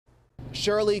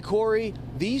Shirley, Corey,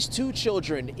 these two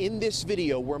children in this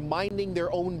video were minding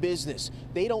their own business.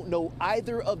 They don't know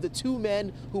either of the two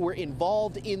men who were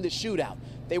involved in the shootout.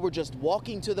 They were just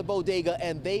walking to the bodega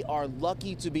and they are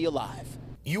lucky to be alive.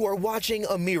 You are watching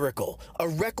a miracle, a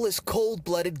reckless,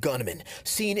 cold-blooded gunman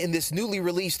seen in this newly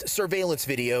released surveillance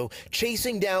video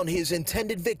chasing down his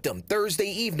intended victim Thursday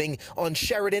evening on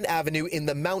Sheridan Avenue in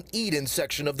the Mount Eden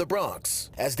section of the Bronx.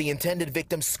 As the intended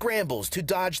victim scrambles to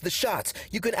dodge the shots,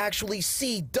 you can actually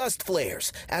see dust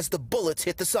flares as the bullets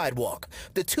hit the sidewalk.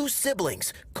 The two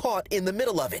siblings caught in the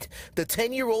middle of it. The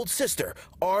 10-year-old sister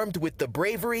armed with the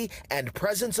bravery and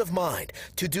presence of mind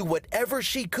to do whatever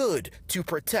she could to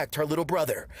protect her little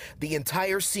brother. The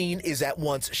entire scene is at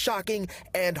once shocking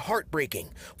and heartbreaking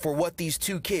for what these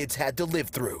two kids had to live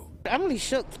through. I'm really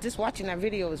shook just watching that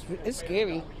video. It's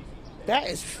scary. That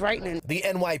is frightening. The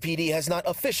NYPD has not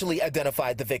officially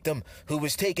identified the victim, who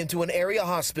was taken to an area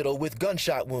hospital with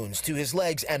gunshot wounds to his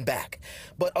legs and back.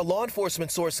 But a law enforcement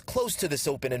source close to this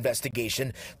open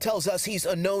investigation tells us he's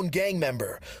a known gang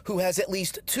member who has at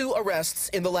least 2 arrests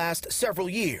in the last several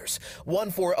years, one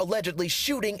for allegedly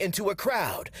shooting into a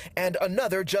crowd and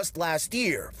another just last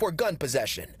year for gun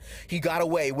possession. He got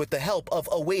away with the help of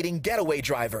a waiting getaway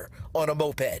driver on a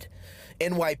moped.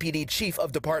 NYPD Chief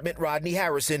of Department Rodney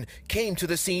Harrison came to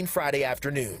the scene Friday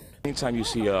afternoon. Anytime you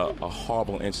see a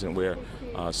horrible incident where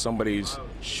somebody's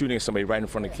shooting at somebody right in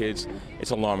front of kids, it's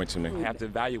alarming to me. I have to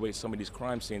evaluate some of these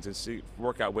crime scenes and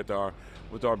work out with our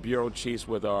bureau chiefs,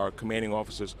 with our commanding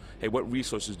officers, hey, what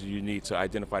resources do you need to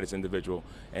identify this individual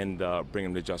and bring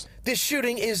him to justice? This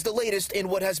shooting is the latest in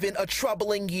what has been a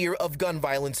troubling year of gun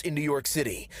violence in New York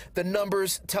City. The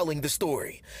numbers telling the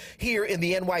story. Here in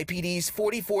the NYPD's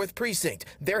 44th precinct,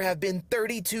 there have been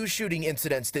 32 shooting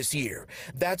incidents this year.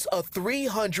 That's a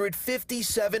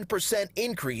 357%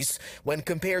 increase when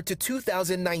compared to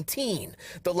 2019,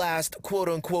 the last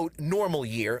quote-unquote normal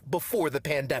year before the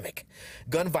pandemic.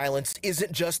 Gun violence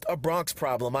isn't just a Bronx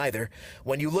problem either.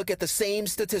 When you look at the same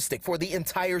statistic for the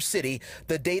entire city,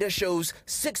 the data shows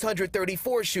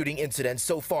 634 shooting incidents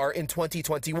so far in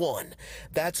 2021.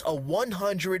 That's a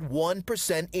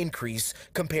 101% increase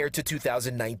compared to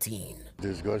 2019.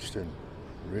 Disgusting,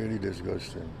 really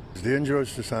disgusting. It's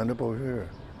dangerous to stand up over here.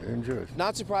 Dangerous.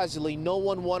 Not surprisingly, no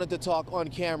one wanted to talk on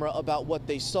camera about what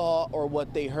they saw or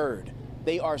what they heard.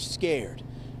 They are scared.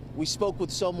 We spoke with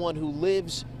someone who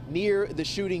lives near the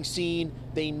shooting scene.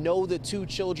 They know the two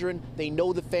children. They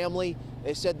know the family.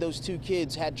 They said those two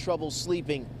kids had trouble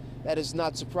sleeping. That is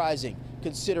not surprising,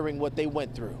 considering what they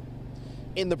went through.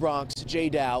 In the Bronx, Jay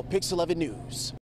Dow, Pix 11 News.